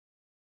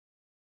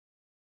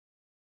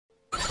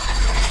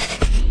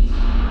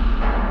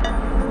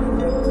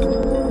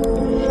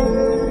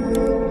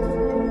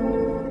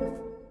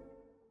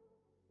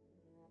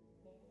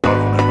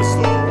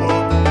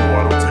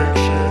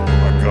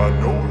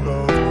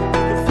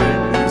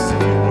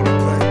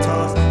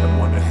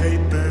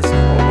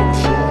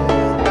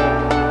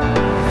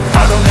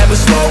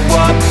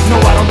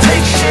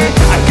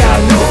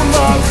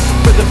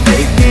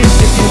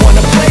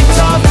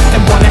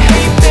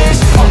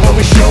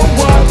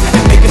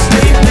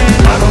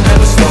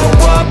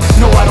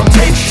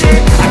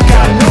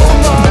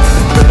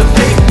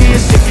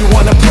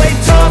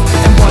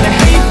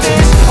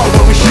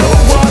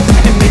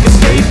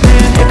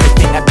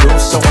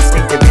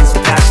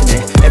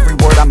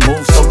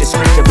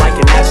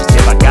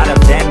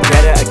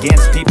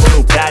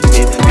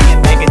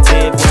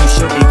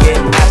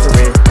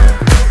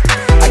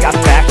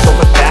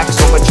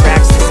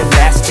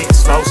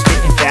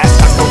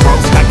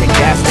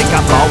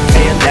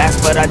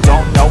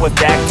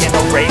and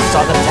erase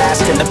all the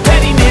past and the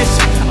pettiness.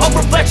 A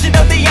reflection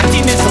of the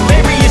emptiness,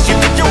 hilarious. You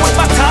think you're worth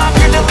my time,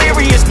 you're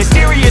delirious.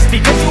 Mysterious,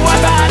 because you are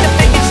behind a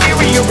fake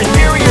exterior.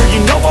 Inferior,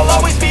 you know I'll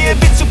always be a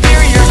bit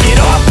superior. Get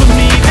off of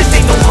me, this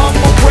ain't no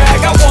humble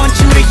brag. I want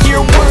you to hear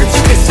words,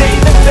 you can say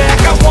them back.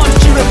 I want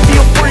you to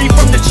feel free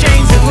from the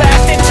chains that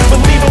last, and to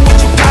believe in what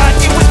you got,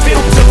 it was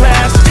built to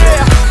last,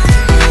 yeah.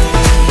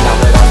 Now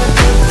that I've been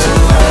through the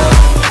hell,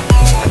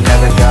 I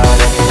never got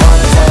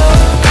anyone's help.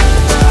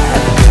 I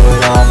had to do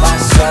it all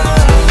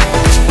myself.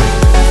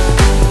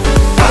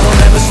 I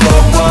don't ever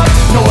slow up,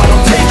 no I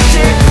don't take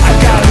shit. I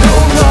got no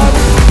love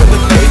for the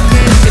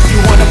fakeness. If you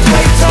wanna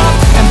play tough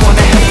and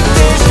wanna hate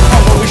this,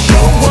 I'll always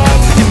show up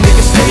and make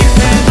a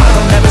statement. I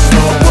don't ever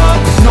slow up,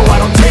 no I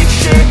don't take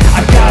shit.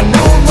 I got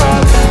no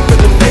love for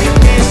the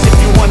fakeness. If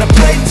you wanna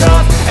play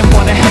tough and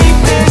wanna hate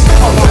this,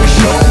 I'll always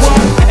show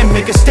up and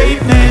make a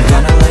statement.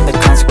 Gonna learn the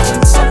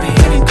consequence of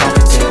being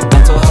incompetent.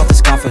 Mental health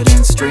is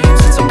confidence, dreams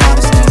and some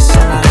modestness.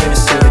 I'm not here to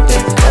save the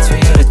day, that's for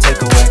you to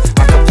take away.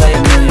 I could play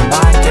a million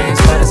mind games,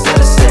 but instead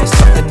of say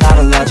something not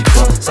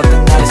illogical,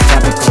 something that is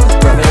topical.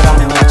 Rub it on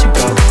and watch it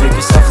go, make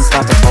yourself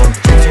unstoppable.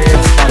 Dreams are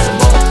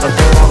irresponsible, but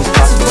they're always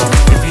possible.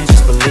 If you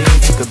just believe,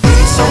 you could be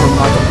so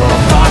remarkable.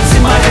 Thoughts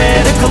in my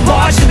head, a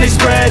collage and they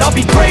spread. I'll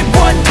be great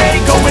one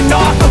day, going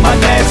off of my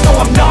meds. No,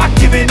 I'm not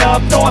giving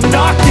up, no, I'm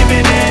not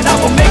giving in. I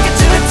will make it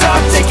to the top,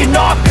 taking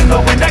off in the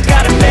wind. I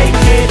gotta make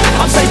it,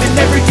 I'm saving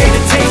every day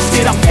to taste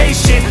it. I'm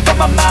patient, but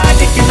my mind,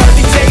 it can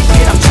hardly take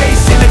it. I'm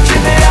chasing a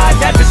dream that I've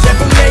had for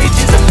several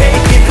ages. A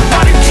vacant,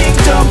 modern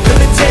kingdom for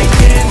the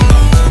taking.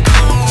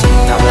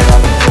 Now that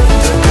I've been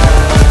through the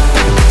hell,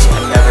 I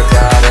never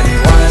got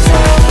anyone's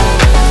help.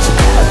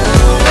 I had to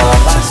do it all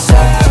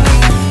myself.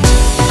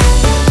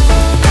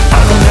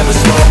 I don't ever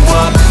slow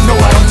up, no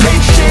I don't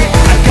take shit.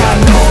 I got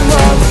no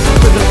love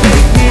for the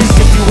fakeness.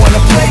 If you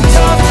wanna play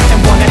tough and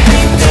wanna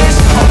hate this,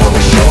 I'll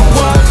always show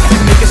up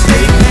and make a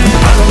statement.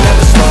 I don't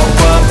ever slow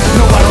up,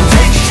 no I don't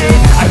take shit.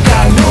 I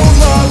got no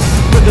love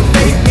for the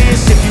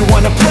fakeness. If you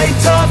wanna play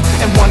tough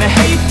and wanna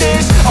hate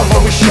this, I'll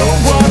always show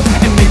up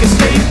and make a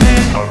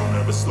statement. I don't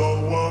ever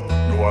slow up,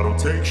 no I don't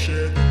take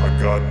shit. I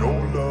got no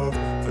love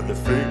for the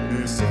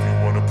fakeness. If you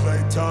wanna play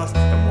tough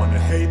and wanna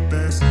hate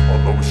this,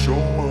 I'll always show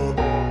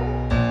up.